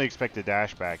would normally expect a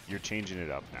dash back, you're changing it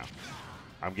up now.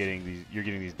 I'm getting these. You're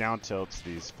getting these down tilts,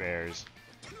 these spares.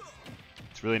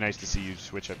 It's really nice to see you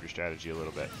switch up your strategy a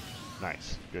little bit.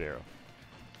 Nice, good arrow.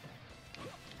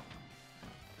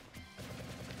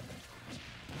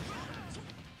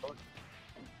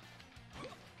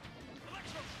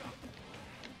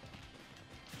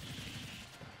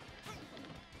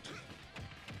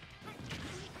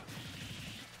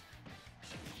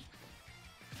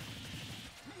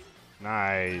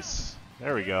 Nice.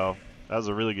 There we go. That was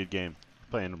a really good game.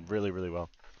 Playing really, really well.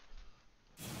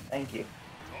 Thank you.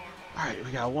 All right,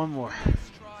 we got one more.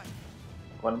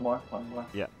 One more.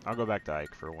 Yeah, I'll go back to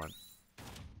Ike for one.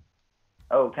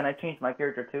 Oh, can I change my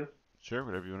character too? Sure,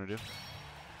 whatever you want to do.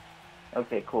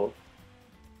 Okay, cool.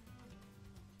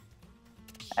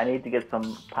 I need to get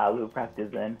some Palu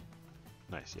practice in.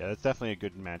 Nice. Yeah, that's definitely a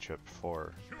good matchup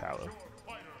for Palu.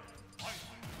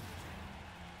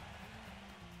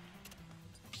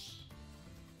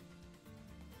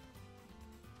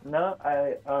 No,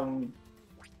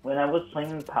 when I was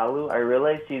playing Palu, I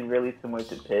realized she's really similar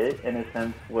to Pit in a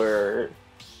sense where,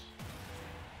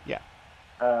 yeah,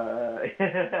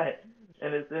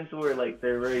 in a sense where like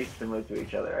they're very similar to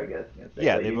each other, I guess.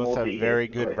 Yeah, like, they both have very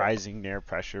good rising nair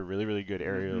pressure, really, really good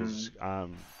aerials,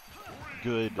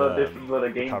 good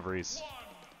recoveries.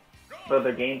 But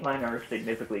the game plan are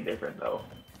significantly different, though.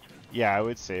 Yeah, I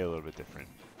would say a little bit different,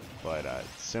 but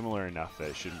similar enough that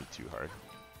it shouldn't be too hard.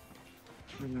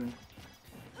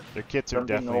 Their kits are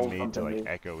definitely made to like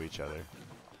echo each other.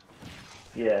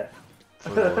 Yeah.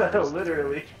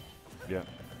 Literally. Yeah.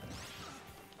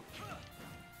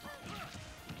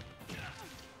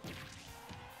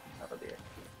 Oh dear.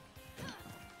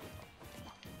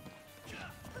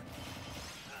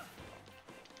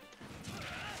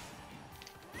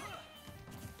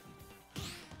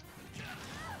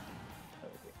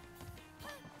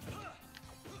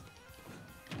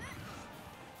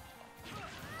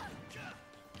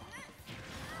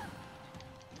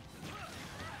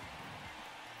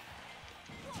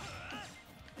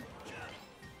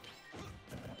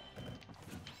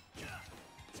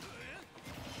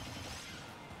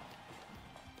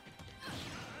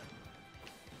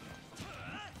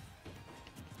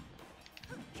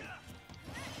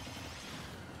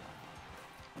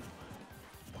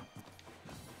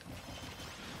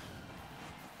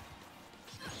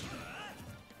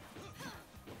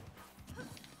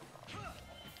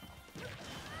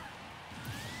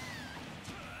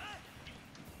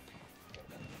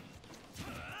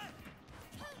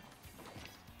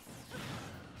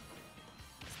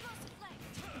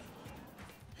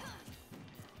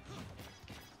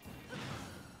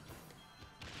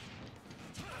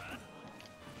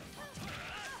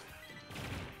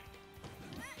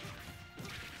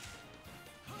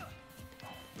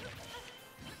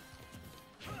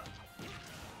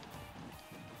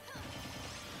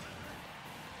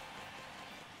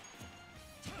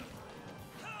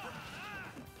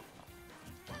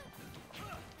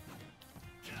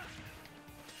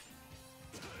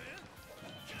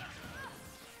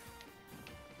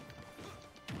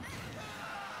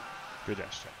 Good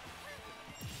dash check.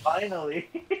 Finally.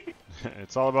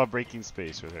 It's all about breaking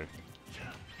space with her.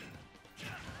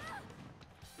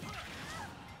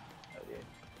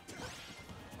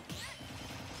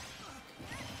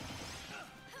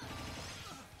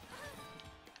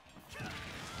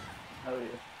 Oh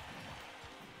yeah.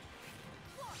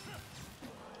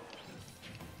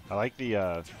 I like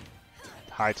the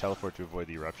high teleport to avoid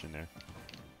the eruption there.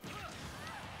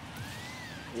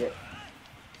 Yep.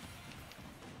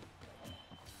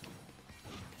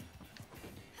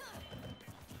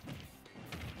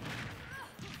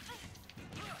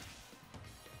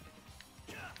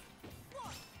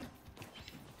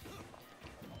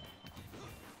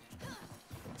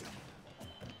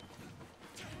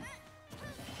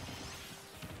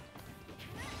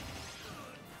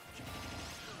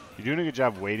 You're doing a good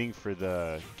job waiting for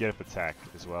the get-up attack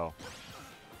as well.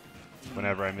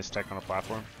 Whenever I mistech on a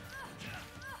platform.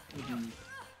 Mm-hmm.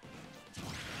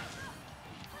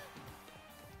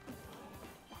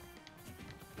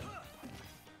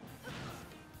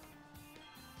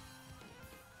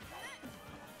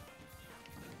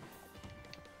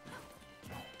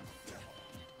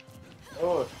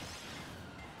 Oh.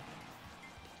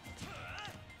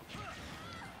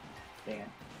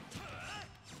 Damn.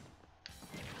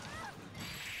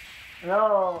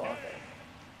 No. Okay.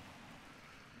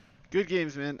 Good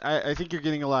games, man. I think you're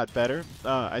getting a lot better.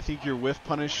 I think your whiff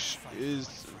punish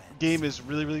game is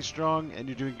really, really strong, and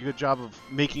you're doing a good job of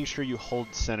making sure you hold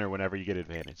center whenever you get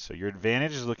advantage. So your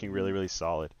advantage is looking really, really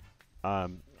solid.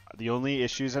 The only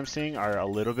issues I'm seeing are a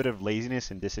little bit of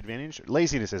laziness and disadvantage.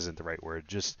 Laziness isn't the right word.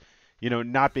 Just,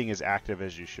 not being as active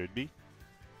as you should be.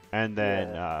 And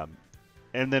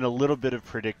then, a little bit of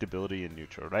predictability in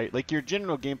neutral, right? Like your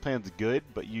general game plan's good,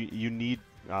 but you need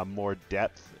more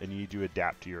depth, and you need to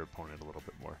adapt to your opponent a little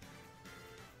bit more.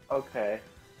 Okay.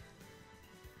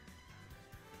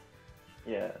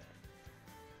 Yeah.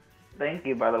 Thank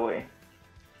you, by the way.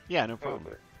 Yeah, no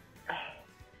problem.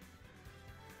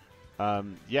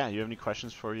 Yeah, you have any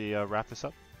questions before we wrap this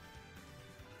up?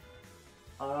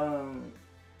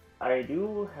 I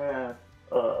do have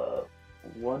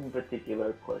one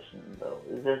particular question though.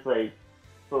 Is this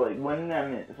when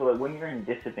you're in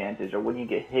disadvantage or when you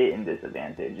get hit in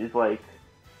disadvantage, it's like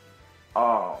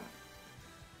how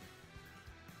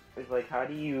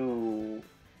do you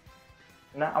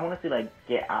I want to say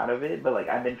get out of it, but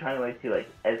I've been trying to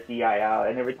SDI out,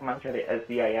 and every time I try to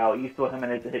SDI out, you still have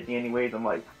minutes to hit me anyways. I'm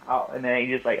like, how? And then I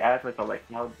just ask myself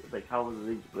how was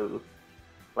he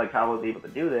able to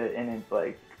do that? And it's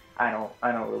I don't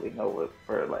really know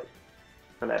for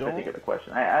that particular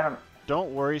question. I don't.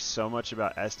 Don't worry so much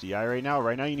about SDI right now.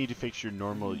 Right now, you need to fix your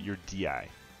your DI,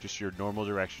 just your normal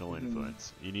directional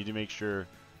influence. You need to make sure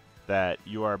that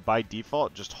you are by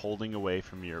default just holding away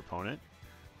from your opponent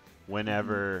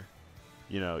whenever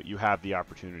you have the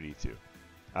opportunity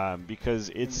to, because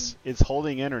it's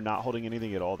holding in or not holding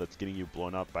anything at all that's getting you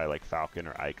blown up by Falcon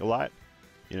or Ike a lot.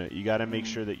 You got to make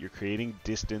sure that you're creating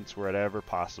distance wherever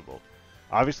possible.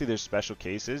 Obviously, there's special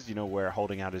cases, where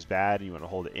holding out is bad and you want to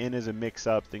hold it in as a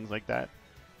mix-up, things like that.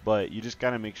 But you just got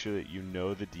to make sure that you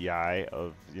know the DI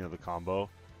of, the combo,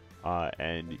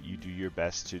 and you do your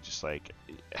best to just,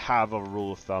 have a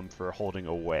rule of thumb for holding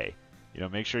away.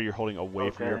 Make sure you're holding away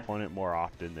from your opponent more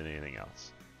often than anything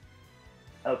else.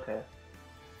 Okay.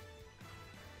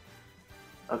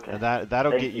 Okay. And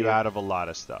that'll get you out of a lot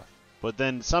of stuff. But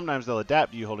then sometimes they'll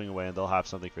adapt to you holding away and they'll have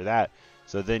something for that.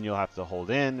 So then you'll have to hold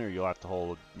in, or you'll have to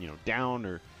hold, down,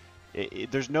 or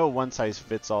there's no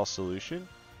one-size-fits-all solution,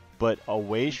 but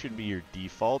away should be your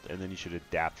default, and then you should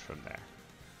adapt from there.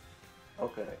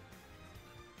 Okay.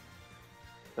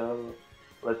 So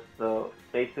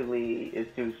basically is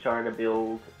to try to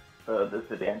build the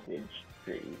disadvantage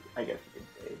tree, I guess you could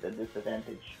say, the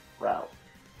disadvantage route.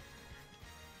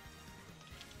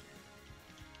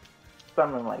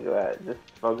 Something like that. Just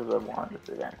focus on one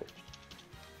disadvantage.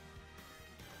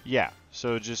 Yeah,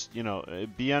 so just,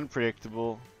 be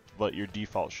unpredictable, but your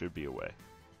default should be away.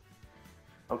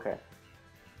 Okay.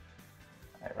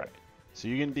 All right. So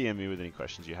you can DM me with any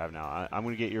questions you have now. I'm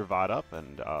going to get your VOD up,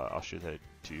 and I'll shoot that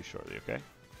to you shortly, okay?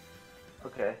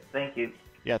 Okay, thank you.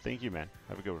 Yeah, thank you, man.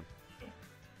 Have a good one.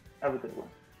 Have a good one.